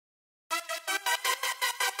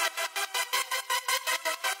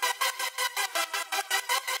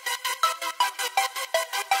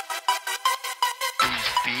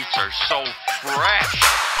beats are so fresh.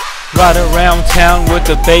 Ride around town with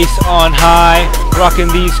the bass on high, rocking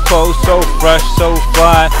these clothes so fresh, so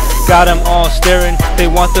fly. Got them all staring, they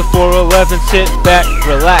want the 411. Sit back,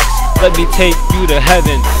 relax, let me take you to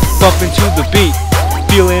heaven. Bumpin' to the beat,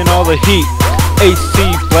 feeling all the heat. AC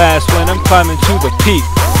blast when I'm climbing to the peak.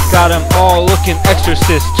 Got them all looking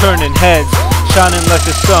exorcist, turning heads, shining like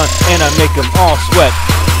the sun, and I make them all sweat.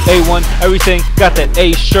 A1, everything, got that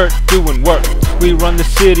A shirt, doing work. We run the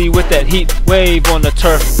city with that heat wave on the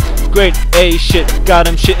turf. Great A shit, got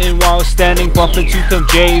him shitting while standing, bumping to some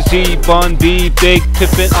Jay-Z, Bun B, big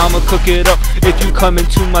pimpin. I'ma cook it up. If you come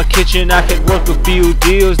into my kitchen, I could work a few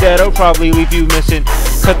deals that'll probably leave you missing.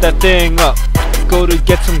 Cut that thing up, go to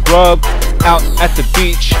get some grub out at the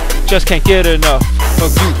beach. Just can't get enough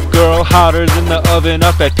of you, girl, hotter than the oven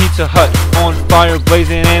up at Pizza Hut. On fire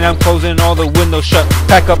blazing and I'm closing all the windows shut.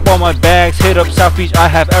 Pack up all my bags, hit up South Beach, I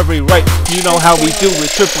have every right. You know how we do it,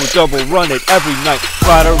 triple double, run it every night.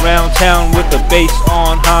 Ride around town with the bass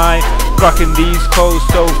on high, rocking these clothes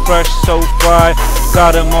so fresh, so fly.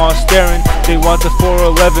 Got them all staring, they want the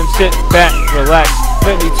 411. Sit back, relax,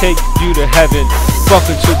 let me take you to heaven.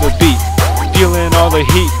 Bumping to the beat, feeling all the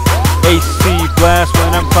heat. AC blast when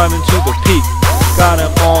I'm climbing to the peak. Got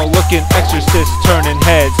them all looking exorcist, turning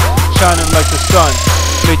heads, shining like the sun,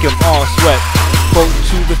 make them all sweat. Boat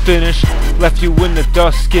to the finish, left you in the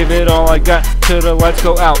dust. Give it all I got till the lights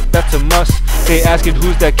go out, that's a must. They asking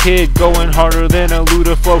who's that kid, going harder than a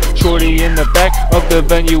Luda flow. Shorty in the back of the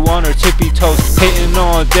venue on her tippy toes, hating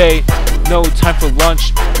all day, no time for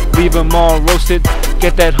lunch. Leave them all roasted,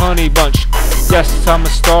 get that honey bunch. Yes, I'm a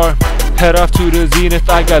star, head off to the zenith.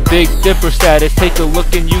 I got Big Dipper status, take a look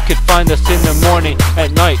and you can find us in the morning,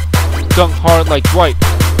 at night. Dunk hard like Dwight,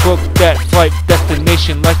 book that flight,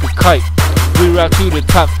 destination like a kite. We route to the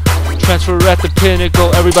top, transfer at the pinnacle.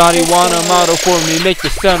 Everybody want a model for me, make the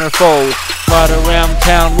centerfold. Ride around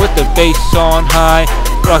town with the bass on high,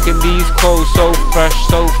 rocking these clothes so fresh,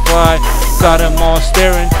 so fly. Got them all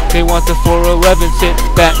staring, they want the 411. Sit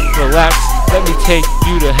back, relax, let me take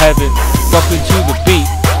you to heaven. Bumping to the beat,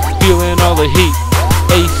 feeling all the heat.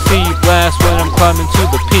 AC blast when I'm climbing to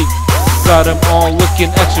the peak. Got them all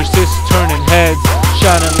looking exorcist, turning heads,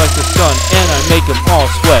 shining like the sun, and I make them all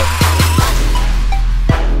sweat.